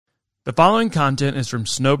The following content is from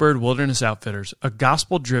Snowbird Wilderness Outfitters, a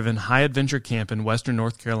gospel-driven high-adventure camp in western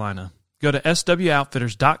North Carolina. Go to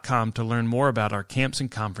swoutfitters.com to learn more about our camps and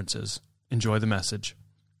conferences. Enjoy the message.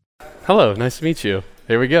 Hello, nice to meet you.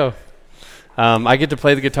 Here we go. I get to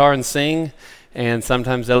play the guitar and sing, and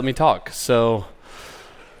sometimes they let me talk. So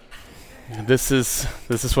this is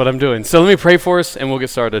what I'm doing. So let me pray for us, and we'll get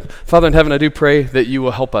started. Father in heaven, I do pray that you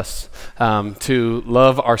will help us to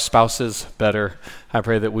love our spouses better. I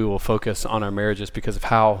pray that we will focus on our marriages because of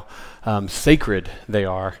how sacred they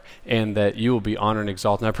are, and that you will be honored and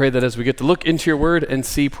exalted. And I pray that as we get to look into your word and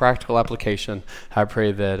see practical application, I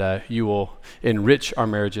pray that you will enrich our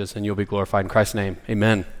marriages and you'll be glorified in Christ's name.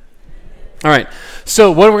 Amen. All right, so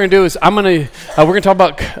what we're going to do is we're going to talk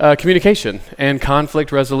about communication and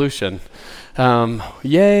conflict resolution.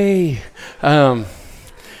 Yay!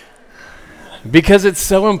 Because it's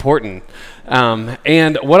so important.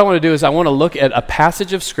 And what I want to do is I want to look at a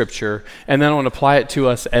passage of Scripture, and then I want to apply it to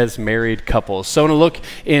us as married couples. So I want to look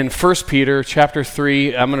in 1 Peter chapter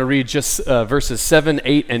 3. I'm going to read just verses 7,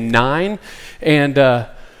 8, and 9. And I'm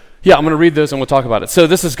going to read those and we'll talk about it. So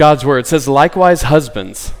this is God's word. It says, "Likewise,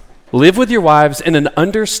 husbands, live with your wives in an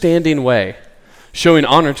understanding way, showing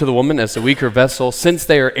honor to the woman as the weaker vessel, since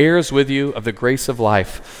they are heirs with you of the grace of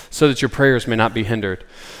life, so that your prayers may not be hindered.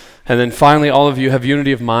 And then finally, all of you have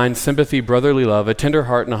unity of mind, sympathy, brotherly love, a tender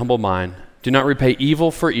heart, and a humble mind. Do not repay evil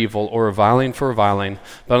for evil or reviling for reviling,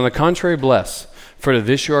 but on the contrary bless, for to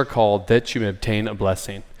this you are called, that you may obtain a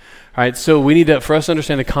blessing." All right, so we need to, for us to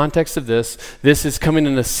understand the context of this is coming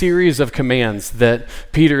in a series of commands that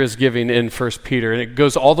Peter is giving in 1 Peter. And it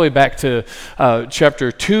goes all the way back to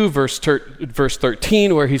chapter 2, verse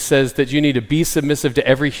 13, where he says that you need to be submissive to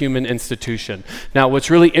every human institution. Now, what's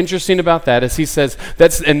really interesting about that is he says,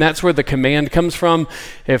 that's where the command comes from.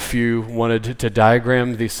 If you wanted to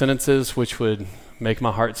diagram these sentences, which would make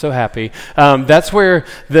my heart so happy. That's where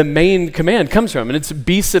the main command comes from, and it's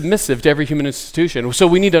be submissive to every human institution. So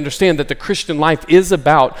we need to understand that the Christian life is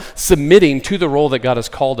about submitting to the role that God has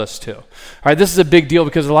called us to. All right, this is a big deal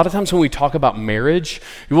because a lot of times when we talk about marriage,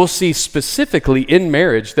 you will see specifically in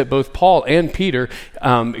marriage that both Paul and Peter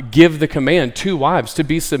give the command to wives to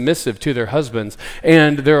be submissive to their husbands.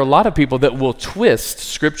 And there are a lot of people that will twist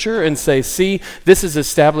Scripture and say, see, this is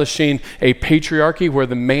establishing a patriarchy where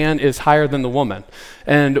the man is higher than the woman.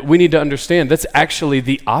 And we need to understand that's actually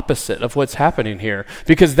the opposite of what's happening here,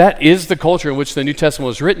 because that is the culture in which the New Testament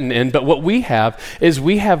was written in. But what we have is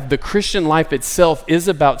the Christian life itself is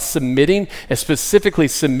about submitting, and specifically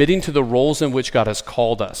submitting to the roles in which God has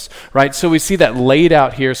called us, right? So we see that laid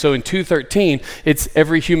out here. So in 2:13, it's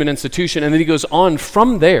every human institution. And then he goes on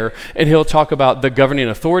from there, and he'll talk about the governing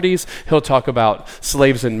authorities. He'll talk about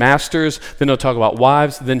slaves and masters. Then he'll talk about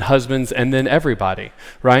wives, then husbands, and then everybody,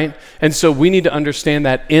 right? And so we need to understand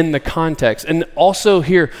that in the context. And also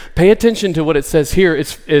here, pay attention to what it says here,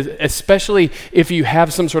 especially if you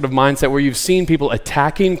have some sort of mindset where you've seen people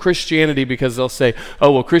attacking Christianity because they'll say,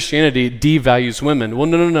 oh, well, Christianity devalues women. Well,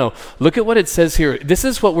 no. Look at what it says here. This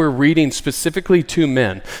is what we're reading specifically to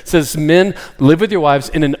men. It says, men, live with your wives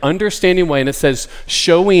in an understanding way, and it says,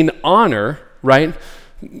 showing honor, right?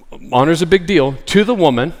 Honor's a big deal, to the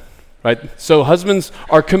woman, right? So husbands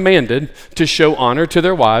are commanded to show honor to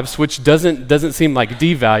their wives, which doesn't seem like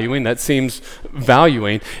devaluing, that seems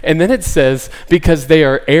valuing. And then it says, because they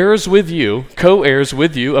are heirs with you, co-heirs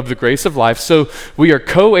with you of the grace of life. So we are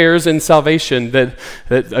co-heirs in salvation, that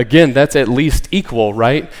again, that's at least equal,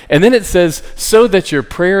 right? And then it says, so that your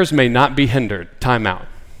prayers may not be hindered. Time out.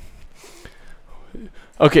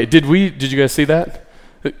 Okay, did you guys see that?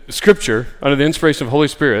 Scripture, under the inspiration of the Holy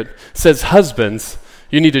Spirit, says husbands,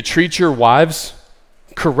 you need to treat your wives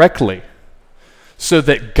correctly so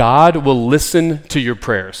that God will listen to your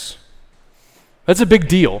prayers. That's a big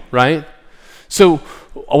deal, right? So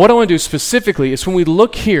what I want to do specifically is when we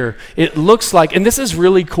look here, it looks like, and this is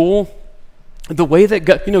really cool, the way that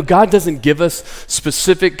God doesn't give us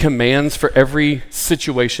specific commands for every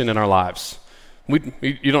situation in our lives.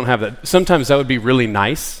 You don't have that. Sometimes that would be really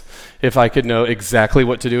nice. If I could know exactly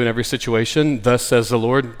what to do in every situation, thus says the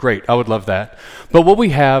Lord, great, I would love that. But what we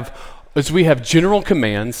have is we have general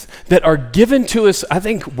commands that are given to us, I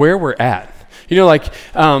think, where we're at.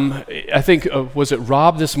 I think, was it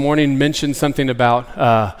Rob this morning mentioned something about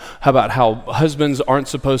how husbands aren't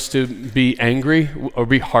supposed to be angry or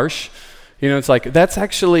be harsh. It's like, that's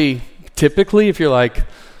actually typically, if you're like,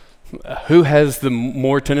 who has the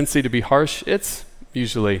more tendency to be harsh? It's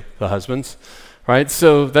usually the husbands. Right,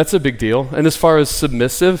 so that's a big deal. And as far as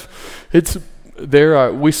submissive,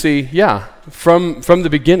 we see, from the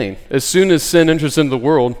beginning, as soon as sin enters into the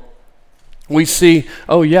world, we see,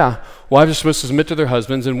 oh yeah, wives are supposed to submit to their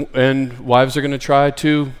husbands, and wives are going to try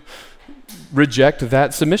to reject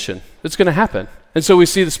that submission. It's going to happen. And so we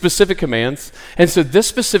see the specific commands. And so this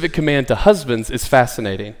specific command to husbands is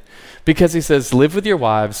fascinating because he says, live with your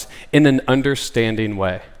wives in an understanding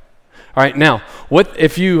way. All right, now, what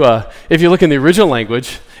if you look in the original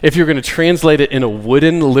language, if you're going to translate it in a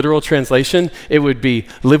wooden literal translation, it would be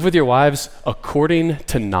live with your wives according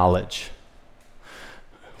to knowledge,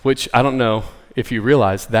 which I don't know if you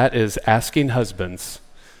realize that is asking husbands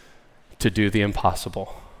to do the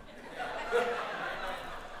impossible.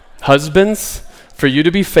 Husbands, for you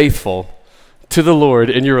to be faithful to the Lord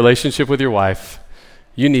in your relationship with your wife,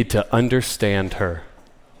 you need to understand her.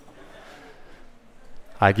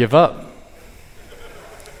 I give up.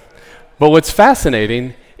 But what's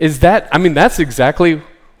fascinating is that's exactly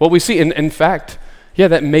what we see. And in fact, yeah,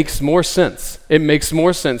 that makes more sense. It makes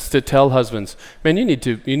more sense to tell husbands, man, you need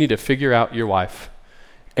to figure out your wife.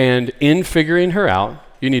 And in figuring her out,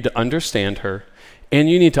 you need to understand her, and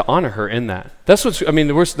you need to honor her in that.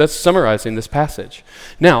 That's summarizing this passage.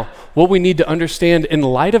 Now, what we need to understand in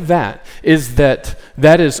light of that is that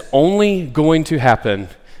is only going to happen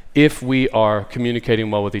if we are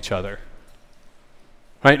communicating well with each other.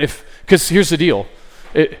 Right? Because here's the deal.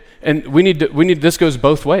 This goes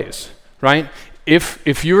both ways, right?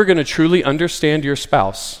 If you are going to truly understand your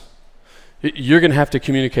spouse, you're going to have to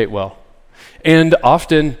communicate well. And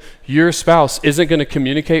often your spouse isn't going to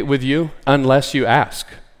communicate with you unless you ask.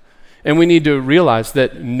 And we need to realize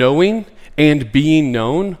that knowing and being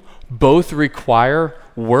known both require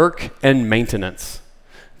work and maintenance.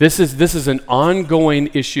 This is an ongoing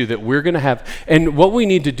issue that we're going to have. And what we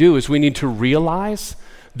need to do is we need to realize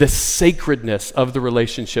the sacredness of the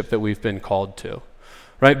relationship that we've been called to.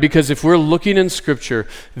 Right? Because if we're looking in Scripture,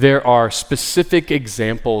 there are specific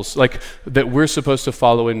examples like that we're supposed to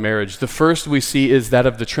follow in marriage. The first we see is that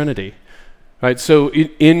of the Trinity. Right? So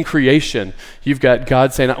in creation, you've got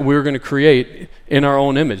God saying, we're going to create in our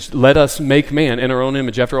own image. Let us make man in our own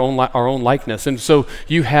image, after our own likeness. And so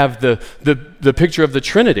you have the picture of the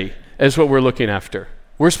Trinity as what we're looking after.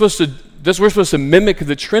 We're supposed to mimic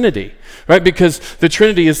the Trinity, right? Because the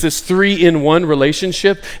Trinity is this 3-in-1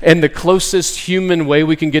 relationship, and the closest human way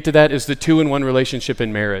we can get to that is the 2-in-1 relationship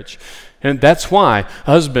in marriage. And that's why a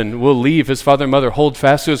husband will leave his father and mother, hold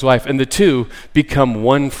fast to his wife, and the two become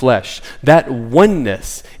one flesh. That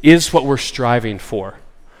oneness is what we're striving for,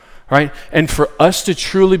 right? And for us to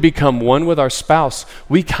truly become one with our spouse,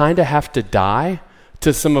 we kind of have to die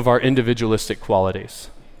to some of our individualistic qualities.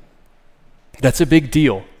 That's a big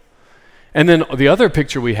deal. And then the other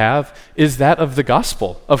picture we have is that of the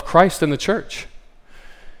gospel of Christ and the church.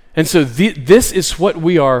 And so this is what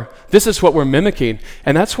we're mimicking.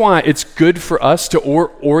 And that's why it's good for us to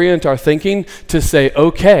orient our thinking to say,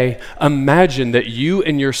 okay, imagine that you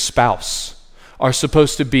and your spouse are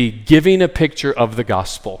supposed to be giving a picture of the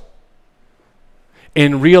gospel.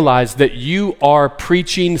 And realize that you are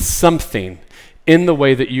preaching something in the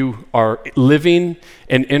way that you are living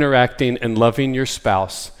and interacting and loving your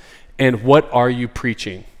spouse. And what are you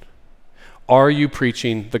preaching? Are you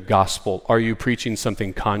preaching the gospel? Are you preaching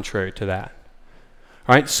something contrary to that?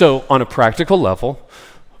 All right, so on a practical level,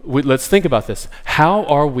 let's think about this. How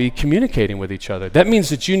are we communicating with each other? That means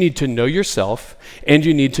that you need to know yourself and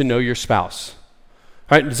you need to know your spouse.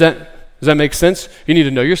 All right, does that make sense? You need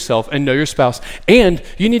to know yourself and know your spouse. And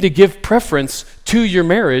you need to give preference to your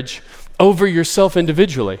marriage over yourself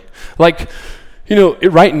individually. Like,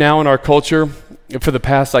 right now in our culture, for the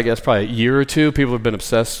past, I guess, probably a year or two, people have been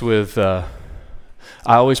obsessed with, I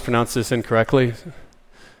always pronounce this incorrectly,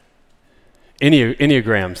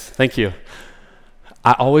 Enneagrams. Thank you.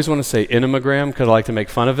 I always want to say enneagram because I like to make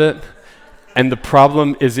fun of it. And the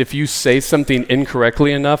problem is if you say something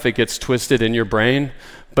incorrectly enough, it gets twisted in your brain.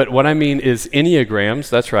 But what I mean is enneagrams,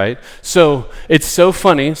 that's right. So it's so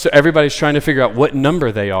funny. So everybody's trying to figure out what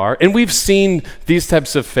number they are. And we've seen these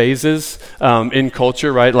types of phases in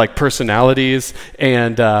culture, right? Like personalities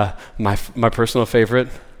and my personal favorite,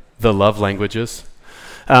 the love languages.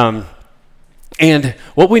 And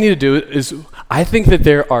what we need to do is, I think that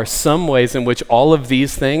there are some ways in which all of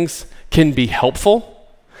these things can be helpful.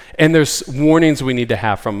 And there's warnings we need to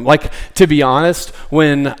have from, like, to be honest,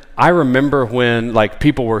 I remember when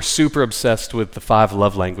people were super obsessed with the 5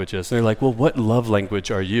 love languages. And they're like, well, what love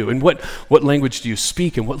language are you? And what language do you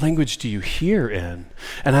speak? And what language do you hear in?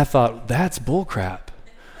 And I thought, that's bullcrap.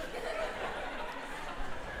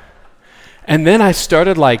 And then I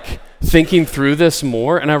started thinking through this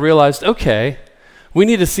more, and I realized, okay, we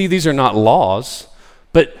need to see these are not laws,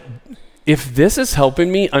 but if this is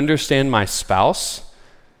helping me understand my spouse,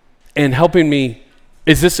 and helping me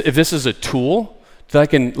if this is a tool that I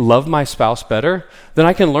can love my spouse better, then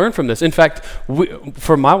I can learn from this. In fact,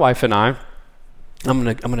 for my wife and I, I'm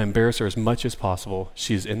gonna embarrass her as much as possible.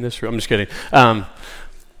 She's in this room. I'm just kidding.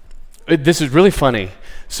 This is really funny.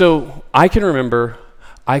 So I can remember,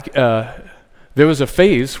 there was a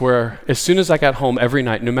phase where as soon as I got home every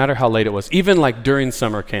night, no matter how late it was, even like during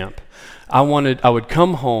summer camp, I would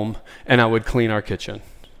come home and I would clean our kitchen.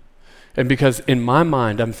 And because in my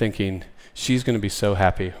mind, I'm thinking, she's going to be so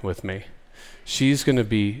happy with me. This is going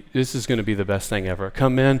to be the best thing ever.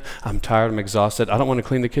 Come in, I'm tired, I'm exhausted. I don't want to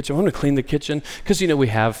clean the kitchen. I want to clean the kitchen because, we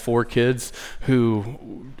have 4 kids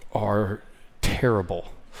who are terrible.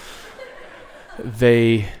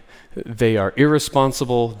 They are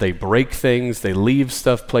irresponsible, they break things, they leave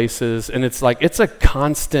stuff places, and it's a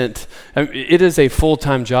constant, it is a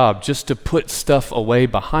full-time job just to put stuff away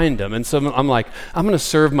behind them. And so I'm like, I'm going to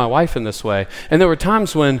serve my wife in this way. And there were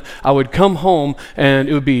times when I would come home and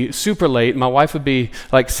it would be super late. My wife would be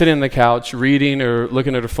like sitting on the couch reading or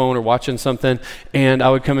looking at her phone or watching something, and I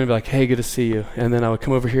would come in and be like, hey, good to see you. And then I would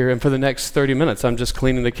come over here, and for the next 30 minutes, I'm just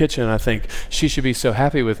cleaning the kitchen, and I think she should be so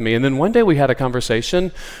happy with me. And then one day we had a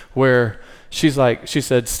conversation where she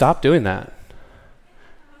said, stop doing that.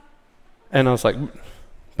 And I was like,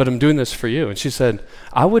 but I'm doing this for you. And she said,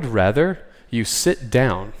 I would rather you sit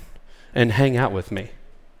down and hang out with me.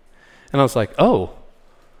 And I was like, oh.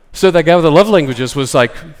 So that guy with the love languages was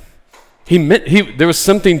like, there was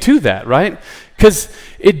something to that, right? Because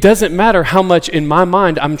it doesn't matter how much in my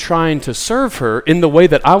mind I'm trying to serve her in the way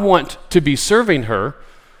that I want to be serving her.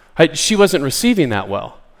 She wasn't receiving that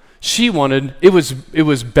well. She wanted, it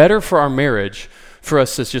was better for our marriage for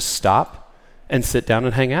us to just stop and sit down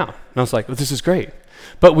and hang out. And I was like, well, this is great.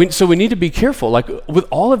 But so we need to be careful. Like with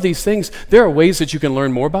all of these things, there are ways that you can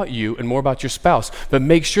learn more about you and more about your spouse, but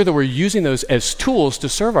make sure that we're using those as tools to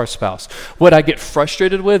serve our spouse. What I get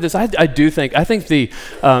frustrated with is I think the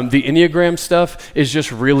Enneagram stuff is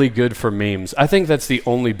just really good for memes. I think that's the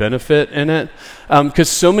only benefit in it, because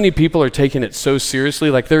so many people are taking it so seriously.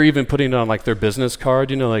 Like they're even putting it on like their business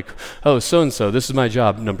card, like, oh, so-and-so, this is my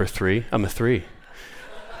job, number 3, I'm a 3.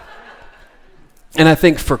 And I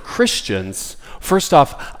think for Christians, first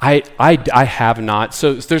off, I have not.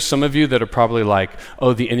 So there's some of you that are probably like,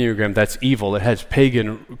 oh, the Enneagram, that's evil. It has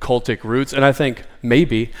pagan cultic roots. And I think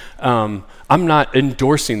maybe I'm not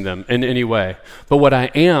endorsing them in any way. But what I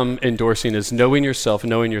am endorsing is knowing yourself,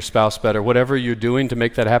 knowing your spouse better. Whatever you're doing to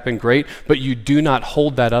make that happen, great. But you do not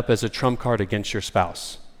hold that up as a trump card against your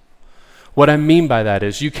spouse. What I mean by that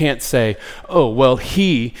is you can't say, oh, well,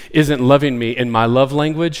 he isn't loving me in my love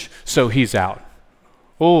language, so he's out.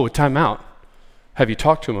 Oh, time out. Have you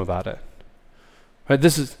talked to him about it? Right,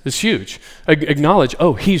 this is huge. Acknowledge,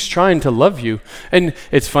 oh, he's trying to love you. And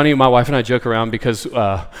it's funny, my wife and I joke around because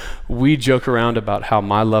we joke around about how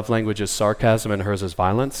my love language is sarcasm and hers is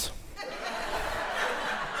violence.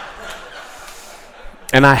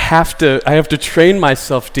 And I have to train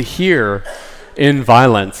myself to hear in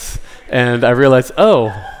violence. And I realize,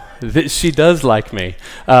 oh, she does like me.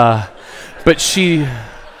 But she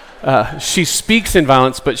speaks in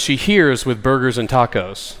violence, but she hears with burgers and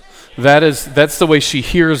tacos. That's the way she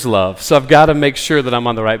hears love. So I've got to make sure that I'm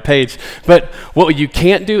on the right page. But what you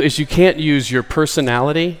can't do is you can't use your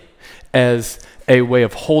personality as a way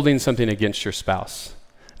of holding something against your spouse.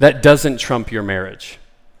 That doesn't trump your marriage.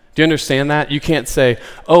 Do you understand that? You can't say,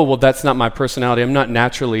 oh, well, that's not my personality. I'm not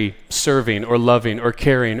naturally serving or loving or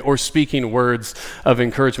caring or speaking words of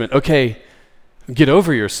encouragement. Okay, get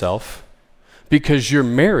over yourself, because your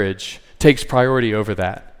marriage takes priority over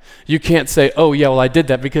that. You can't say, oh, yeah, well, I did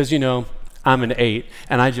that because, I'm an 8,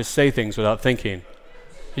 and I just say things without thinking.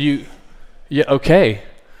 Okay,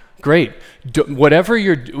 great. Whether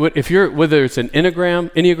it's an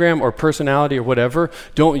Enneagram or personality or whatever,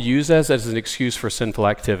 don't use that as an excuse for sinful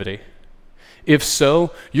activity. If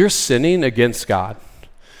so, you're sinning against God.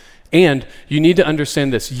 And you need to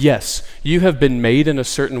understand this. Yes, you have been made in a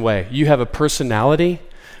certain way. You have a personality,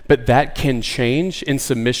 but that can change in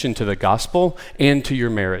submission to the gospel and to your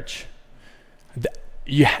marriage.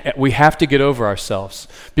 We have to get over ourselves,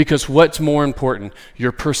 because what's more important,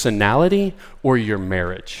 your personality or your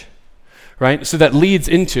marriage, right? So that leads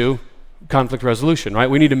into conflict resolution, right?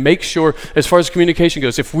 We need to make sure, as far as communication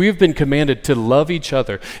goes, if we've been commanded to love each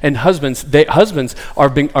other, and husbands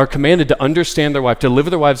are commanded to understand their wife, to live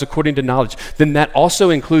with their wives according to knowledge, then that also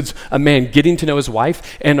includes a man getting to know his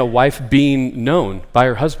wife and a wife being known by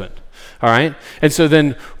her husband. All right? And so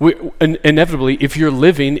then, inevitably, if you're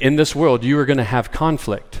living in this world, you are going to have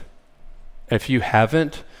conflict. If you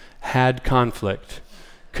haven't had conflict,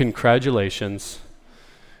 congratulations,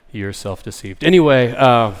 you're self-deceived. Anyway,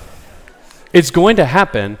 It's going to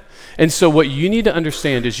happen. And so what you need to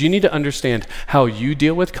understand is you need to understand how you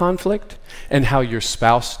deal with conflict and how your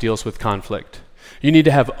spouse deals with conflict. You need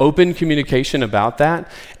to have open communication about that.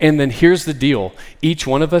 And then here's the deal. Each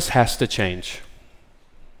one of us has to change.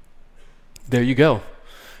 There you go.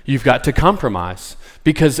 You've got to compromise.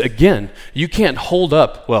 Because again, you can't hold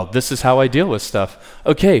up, well, this is how I deal with stuff.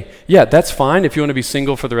 Okay, yeah, that's fine if you want to be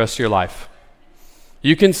single for the rest of your life.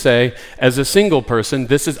 You can say, as a single person,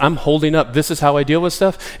 I'm holding up. This is how I deal with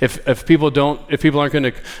stuff. If people aren't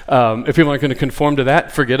going to conform to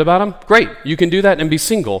that, forget about them. Great, you can do that and be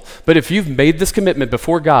single. But if you've made this commitment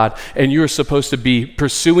before God and you're supposed to be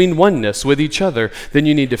pursuing oneness with each other, then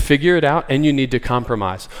you need to figure it out and you need to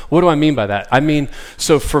compromise. What do I mean by that? I mean,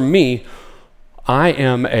 so for me, I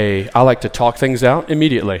like to talk things out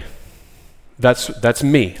immediately. That's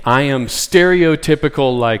me. I am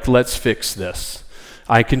stereotypical, like, let's fix this.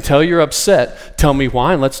 I can tell you're upset. Tell me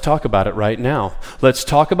why, and let's talk about it right now. Let's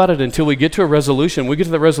talk about it until we get to a resolution. We get to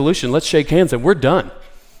the resolution, let's shake hands, and we're done.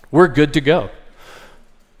 We're good to go.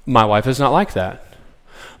 My wife is not like that.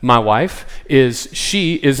 My wife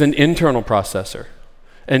she is an internal processor.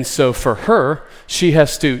 And so for her, she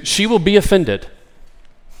will be offended.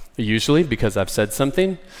 Usually because I've said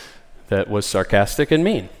something that was sarcastic and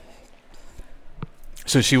mean.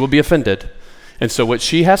 So she will be offended. And so what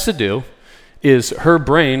she has to do is her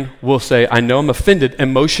brain will say, I know I'm offended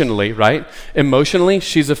emotionally, right? Emotionally,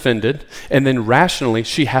 she's offended. And then rationally,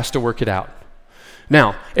 she has to work it out.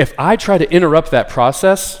 Now, if I try to interrupt that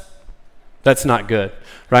process, that's not good,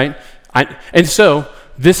 right? And so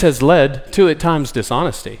this has led to, at times,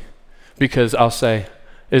 dishonesty. Because I'll say,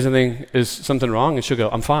 is something wrong? And she'll go,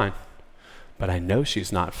 I'm fine. But I know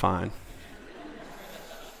she's not fine.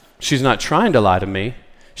 She's not trying to lie to me.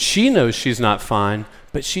 She knows she's not fine,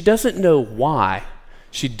 but she doesn't know why.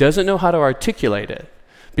 She doesn't know how to articulate it.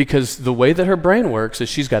 Because the way that her brain works is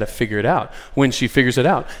she's got to figure it out. When she figures it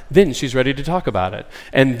out, then she's ready to talk about it.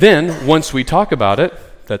 And then once we talk about it,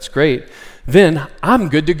 that's great, then I'm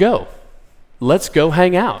good to go. Let's go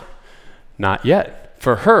hang out. Not yet.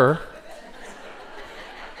 For her,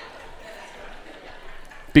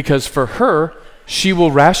 because for her, she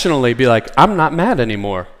will rationally be like, I'm not mad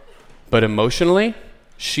anymore. But emotionally,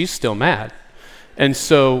 she's still mad. And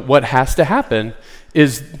so what has to happen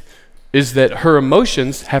is that her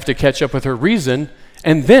emotions have to catch up with her reason,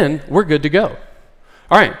 and then we're good to go.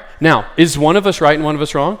 All right, now, is one of us right and one of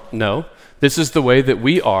us wrong? No. This is the way that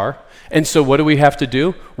we are. And so what do we have to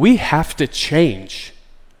do? We have to change.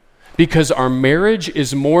 Because our marriage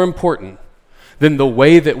is more important than the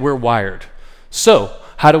way that we're wired. So,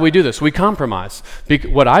 how do we do this? We compromise.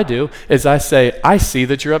 What I do is I say, I see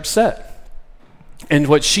that you're upset. And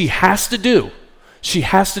what she has to do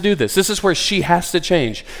this. This is where she has to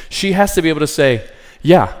change. She has to be able to say,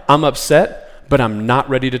 yeah, I'm upset, but I'm not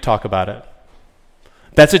ready to talk about it.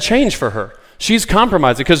 That's a change for her. She's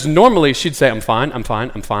compromising because normally she'd say, I'm fine. I know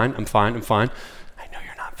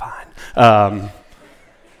you're not fine.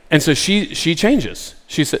 And so she changes.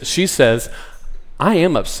 She says, I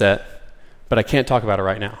am upset, but I can't talk about it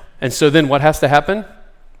right now. And so then what has to happen?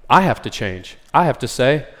 I have to change. I have to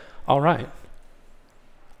say, all right,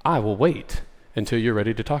 I will wait until you're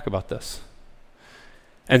ready to talk about this.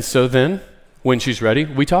 And so then, when she's ready,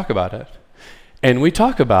 we talk about it. And we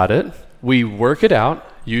talk about it, we work it out,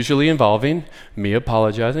 usually involving me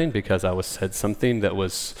apologizing because I said something that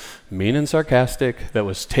was mean and sarcastic, that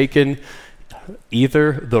was taken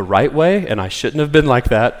either the right way, and I shouldn't have been like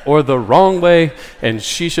that, or the wrong way, and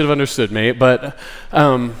she should have understood me. But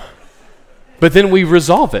then we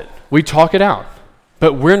resolve it. We talk it out.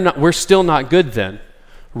 But we're still not good then.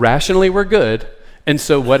 Rationally, we're good. And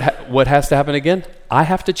so what has to happen again? I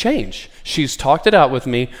have to change. She's talked it out with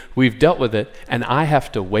me. We've dealt with it. And I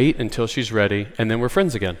have to wait until she's ready, and then we're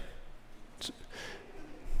friends again.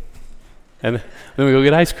 And then we go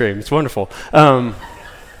get ice cream. It's wonderful. But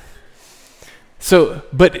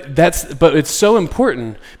it's so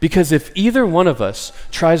important because if either one of us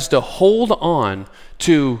tries to hold on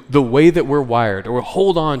to the way that we're wired, or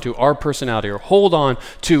hold on to our personality, or hold on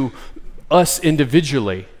to us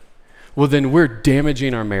individually, well, then we're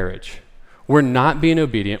damaging our marriage. We're not being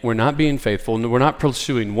obedient. We're not being faithful. And we're not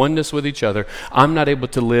pursuing oneness with each other. I'm not able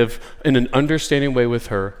to live in an understanding way with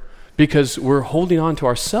her because we're holding on to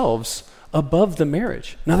ourselves above the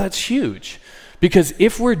marriage. Now, that's huge. Because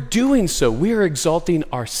if we're doing so, we are exalting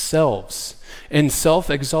ourselves. And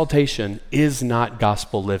self-exaltation is not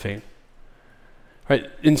gospel living. Right?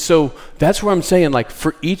 And so that's where I'm saying, like,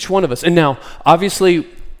 for each one of us. And now, obviously,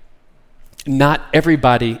 not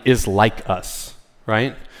everybody is like us,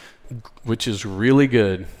 right? Which is really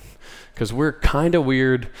good. Because we're kind of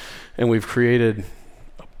weird and we've created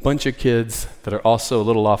a bunch of kids that are also a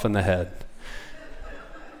little off in the head.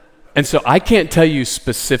 And so I can't tell you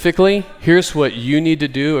specifically, here's what you need to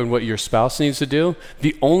do and what your spouse needs to do.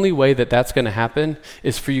 The only way that that's going to happen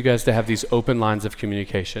is for you guys to have these open lines of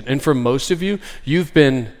communication. And for most of you, you've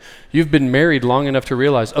been married long enough to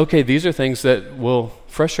realize, okay, these are things that will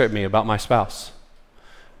frustrate me about my spouse,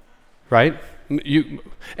 right?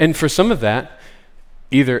 And for some of that,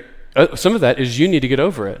 some of that is you need to get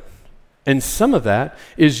over it. And some of that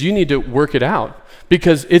is you need to work it out.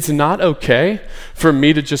 Because it's not okay for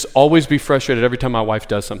me to just always be frustrated every time my wife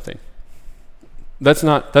does something. That's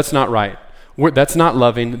not right. That's not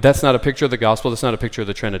loving. That's not a picture of the gospel. That's not a picture of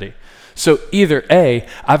the Trinity. So either A,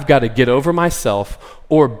 I've got to get over myself,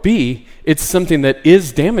 or B, it's something that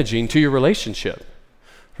is damaging to your relationship,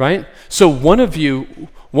 right? So one of you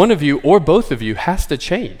or both of you has to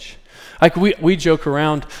change. Like we joke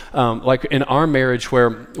around, like in our marriage,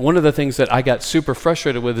 where one of the things that I got super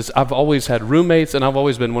frustrated with is I've always had roommates, and I've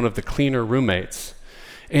always been one of the cleaner roommates.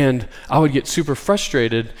 And I would get super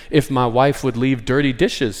frustrated if my wife would leave dirty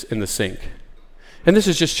dishes in the sink. And this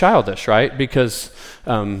is just childish, right? Because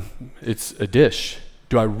it's a dish.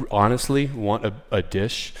 Do I honestly want a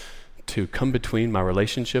dish to come between my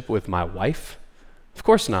relationship with my wife? Of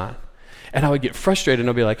course not. And I would get frustrated, and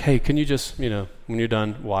I'd be like, hey, can you just, when you're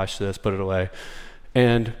done, wash this, put it away.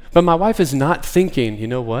 But my wife is not thinking, you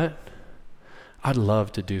know what? I'd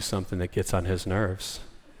love to do something that gets on his nerves.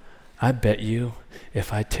 I bet you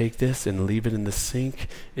if I take this and leave it in the sink,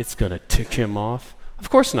 it's going to tick him off. Of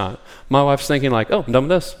course not. My wife's thinking like, oh, I'm done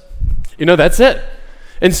with this. That's it.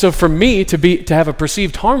 And so for me to have a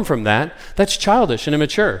perceived harm from that, that's childish and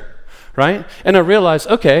immature, right? And I realized,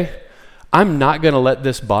 okay, I'm not going to let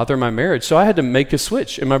this bother my marriage. So I had to make a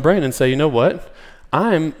switch in my brain and say, you know what?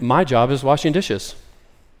 My job is washing dishes.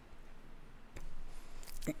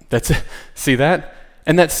 That's it. See that?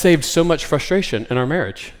 And that saved so much frustration in our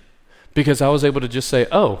marriage because I was able to just say,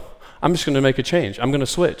 oh, I'm just going to make a change. I'm going to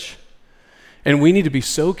switch. And we need to be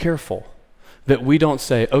so careful that we don't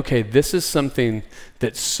say, okay, this is something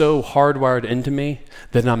that's so hardwired into me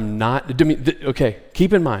that I'm not, okay,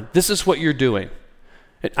 keep in mind, this is what you're doing.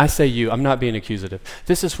 I say you, I'm not being accusative.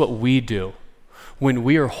 This is what we do when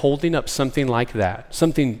we are holding up something like that,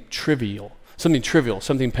 something trivial,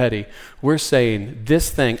 something petty. We're saying,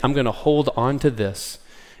 this thing, I'm going to hold on to this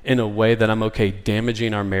in a way that I'm okay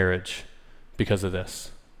damaging our marriage because of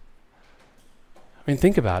this.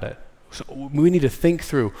 Think about it. So we need to think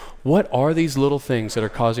through, what are these little things that are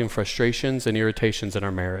causing frustrations and irritations in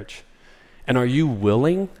our marriage? And are you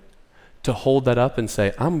willing to hold that up and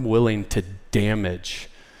say, I'm willing to damage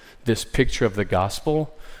this picture of the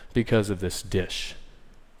gospel because of this dish?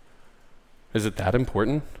 Is it that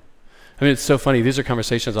important? It's so funny. These are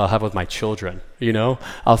conversations I'll have with my children,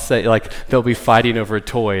 I'll say, they'll be fighting over a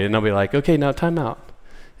toy, and I'll be like, okay, now time out.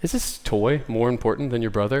 Is this toy more important than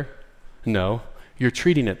your brother? No, you're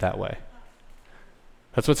treating it that way.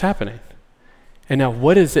 That's what's happening. And now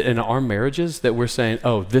what is it in our marriages that we're saying,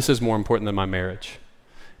 oh, this is more important than my marriage?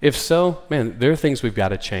 If so, man, there are things we've got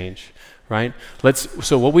to change, right?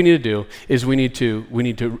 So what we need to do is we need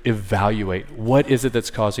to evaluate, what is it that's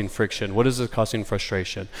causing friction? What is it causing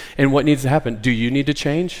frustration? And what needs to happen? Do you need to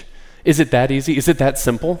change? Is it that easy? Is it that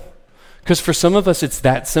simple? Because for some of us, it's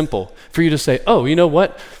that simple. For you to say, oh, you know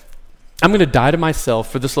what? I'm going to die to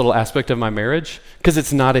myself for this little aspect of my marriage because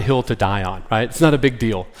it's not a hill to die on, right? It's not a big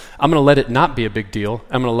deal. I'm going to let it not be a big deal.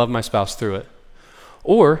 I'm going to love my spouse through it.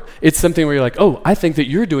 Or it's something where you're like, oh, I think that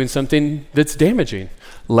you're doing something that's damaging.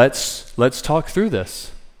 Let's talk through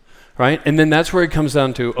this, right? And then that's where it comes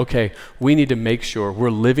down to, okay, we need to make sure we're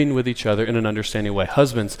living with each other in an understanding way.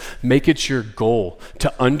 Husbands, make it your goal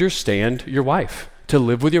to understand your wife, to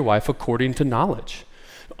live with your wife according to knowledge.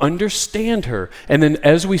 Understand her. And then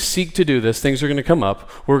as we seek to do this, things are going to come up.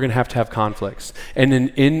 We're going to have conflicts. And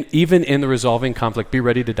then even in the resolving conflict, be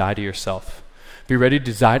ready to die to yourself. Be ready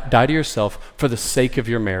to die to yourself for the sake of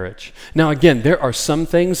your marriage. Now, again, there are some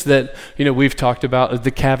things that, we've talked about,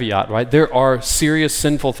 the caveat, right? There are serious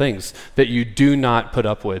sinful things that you do not put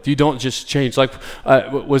up with. You don't just change. Like,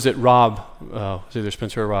 was it Rob? It was either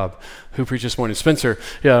Spencer or Rob who preached this morning. Spencer,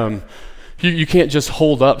 You can't just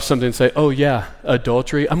hold up something and say, oh yeah,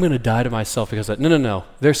 adultery, I'm going to die to myself because of that. No.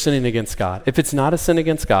 They're sinning against God. If it's not a sin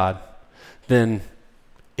against God, then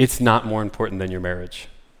it's not more important than your marriage.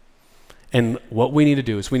 And what we need to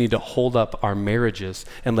do is we need to hold up our marriages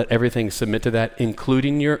and let everything submit to that,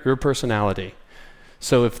 including your personality.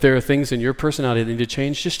 So if there are things in your personality that need to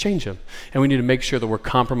change, just change them. And we need to make sure that we're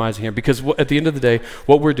compromising here, because at the end of the day,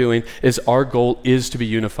 what we're doing is our goal is to be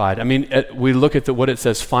unified. I mean, we look at what it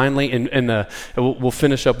says finally, we'll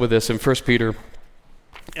finish up with this in 1 Peter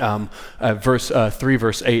verse 3,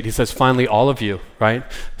 verse 8. He says, finally, all of you, right?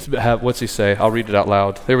 What's he say? I'll read it out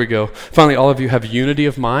loud. There we go. Finally, all of you have unity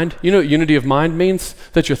of mind. You know what unity of mind means?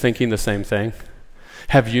 That you're thinking the same thing.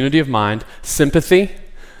 Have unity of mind, sympathy.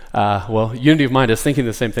 Unity of mind is thinking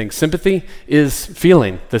the same thing. Sympathy is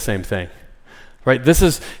feeling the same thing, right?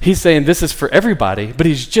 He's saying this is for everybody, but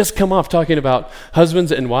he's just come off talking about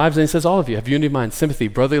husbands and wives, and he says all of you have unity of mind, sympathy,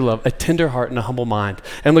 brotherly love, a tender heart, and a humble mind.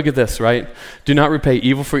 And look at this, right? Do not repay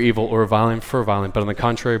evil for evil or violence for violence, but on the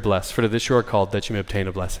contrary, bless. For to this you are called, that you may obtain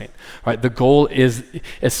a blessing. Right? The goal is,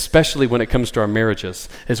 especially when it comes to our marriages,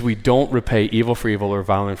 is we don't repay evil for evil or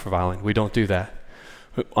violence for violence. We don't do that.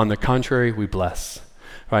 On the contrary, we bless.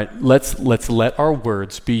 Right? Let's let our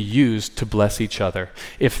words be used to bless each other.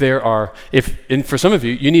 And for some of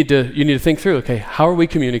you, you need to think through, okay, how are we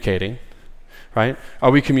communicating? Right? Are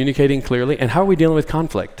we communicating clearly? And how are we dealing with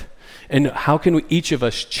conflict? And how can each of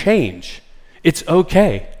us change? It's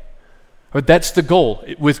okay. But that's the goal.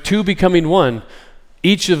 With two becoming one,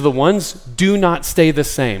 each of the ones do not stay the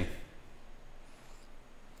same.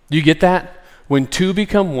 Do you get that? When two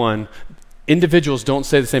become one, individuals don't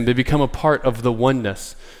stay the same. They become a part of the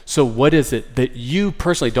oneness. So what is it that you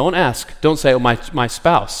personally, don't say, oh, my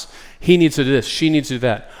spouse, he needs to do this, she needs to do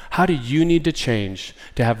that. How do you need to change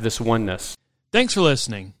to have this oneness? Thanks for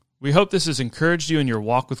listening. We hope this has encouraged you in your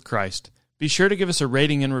walk with Christ. Be sure to give us a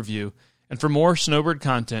rating and review. And for more Snowbird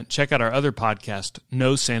content, check out our other podcast,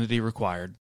 No Sanity Required.